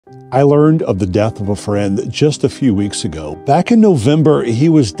I learned of the death of a friend just a few weeks ago. Back in November, he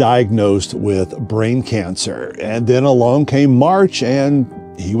was diagnosed with brain cancer, and then along came March and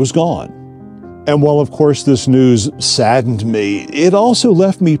he was gone. And while, of course, this news saddened me, it also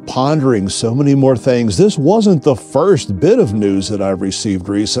left me pondering so many more things. This wasn't the first bit of news that I've received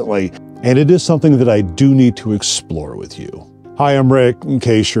recently, and it is something that I do need to explore with you. Hi, I'm Rick, in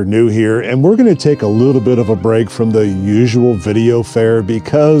case you're new here, and we're going to take a little bit of a break from the usual video fare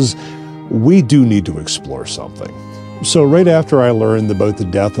because we do need to explore something. So right after I learned about the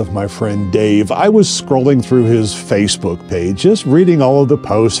death of my friend Dave, I was scrolling through his Facebook page, just reading all of the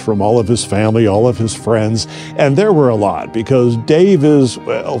posts from all of his family, all of his friends, and there were a lot because Dave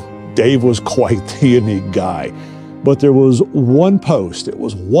was quite the unique guy. But there was one post, it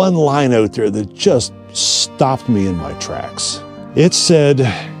was one line out there that just stopped me in my tracks. It said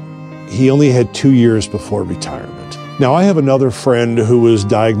he only had 2 years before retirement. Now, I have another friend who was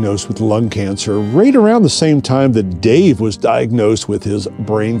diagnosed with lung cancer right around the same time that Dave was diagnosed with his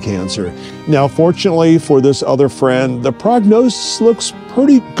brain cancer. Now, fortunately for this other friend, the prognosis looks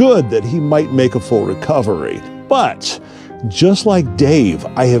pretty good that he might make a full recovery. But just like Dave,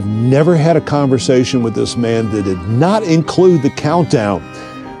 I have never had a conversation with this man that did not include the countdown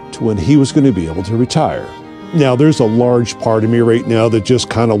to when he was going to be able to retire. Now, there's a large part of me right now that just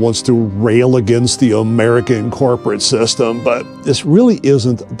kind of wants to rail against the American corporate system, but this really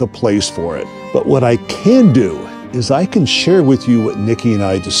isn't the place for it. But what I can do is I can share with you what Nikki and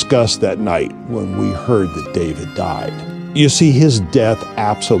I discussed that night when we heard that Dave had died. You see, his death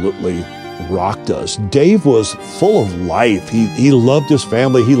absolutely rocked us. Dave was full of life. He loved his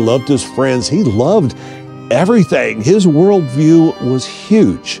family. He loved his friends. He loved everything. His worldview was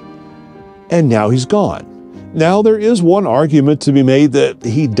huge. And now he's gone. Now, there is one argument to be made that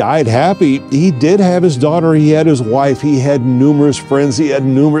he died happy. He did have his daughter, he had his wife, he had numerous friends, he had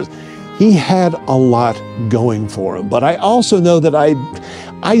a lot going for him. But I also know that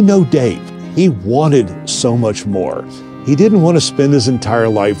I know Dave. He wanted so much more. He didn't want to spend his entire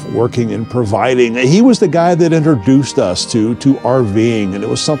life working and providing. He was the guy that introduced us to RVing, and it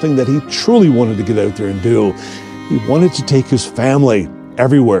was something that he truly wanted to get out there and do. He wanted to take his family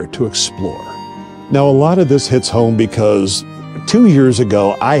everywhere to explore. Now, a lot of this hits home because 2 years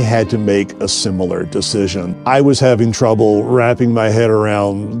ago, I had to make a similar decision. I was having trouble wrapping my head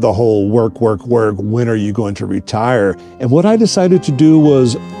around the whole work, when are you going to retire? And what I decided to do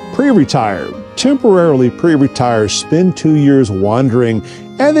was pre-retire, temporarily pre-retire, spend 2 years wandering,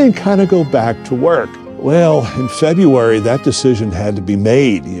 and then kind of go back to work. Well, in February, that decision had to be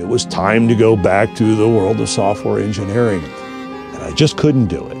made. It was time to go back to the world of software engineering, and I just couldn't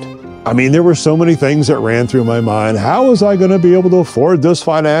do it. I mean, there were so many things that ran through my mind. How was I going to be able to afford this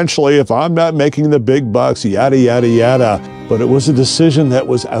financially if I'm not making the big bucks, yada, yada, yada. But it was a decision that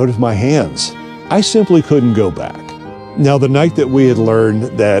was out of my hands. I simply couldn't go back. Now, the night that we had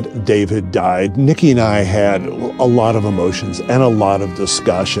learned that Dave had died, Nikki and I had a lot of emotions and a lot of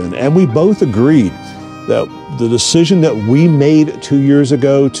discussion. And we both agreed that the decision that we made 2 years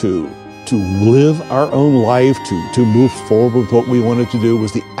ago to live our own life, to move forward with what we wanted to do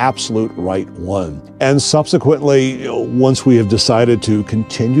was the absolute right one. And subsequently, once we have decided to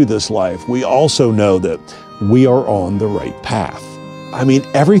continue this life, we also know that we are on the right path. I mean,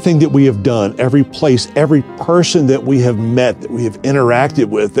 everything that we have done, every place, every person that we have met, that we have interacted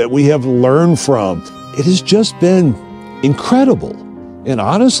with, that we have learned from, it has just been incredible. And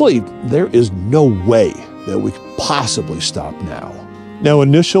honestly, there is no way that we could possibly stop now. Now,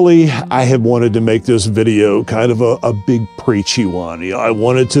 initially, I had wanted to make this video kind of a big preachy one. I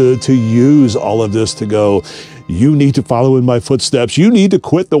wanted to use all of this to go, you need to follow in my footsteps. You need to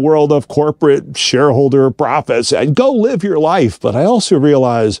quit the world of corporate shareholder profits and go live your life. But I also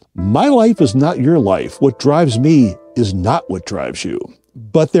realize my life is not your life. What drives me is not what drives you.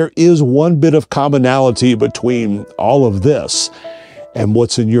 But there is one bit of commonality between all of this and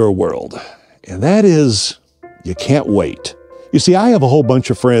what's in your world. And that is, you can't wait. You see, I have a whole bunch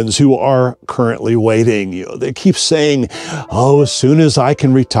of friends who are currently waiting. They keep saying, oh, as soon as I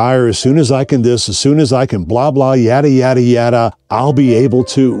can retire, as soon as I can this, as soon as I can blah, blah, yada, yada, yada, I'll be able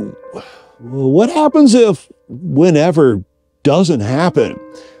to. Well, what happens if whenever doesn't happen?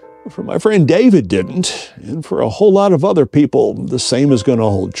 For my friend David didn't, and for a whole lot of other people, the same is going to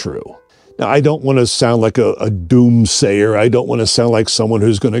hold true. Now, I don't want to sound like a doomsayer. I don't want to sound like someone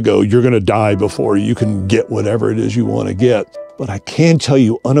who's going to go, you're going to die before you can get whatever it is you want to get. But I can tell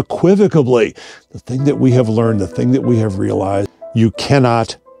you unequivocally, the thing that we have learned, the thing that we have realized, you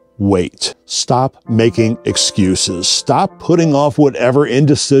cannot wait. Stop making excuses. Stop putting off whatever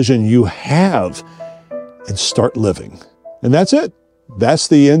indecision you have and start living. And that's it. That's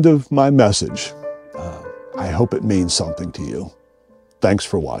the end of my message. I hope it means something to you. Thanks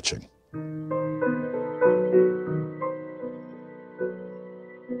for watching.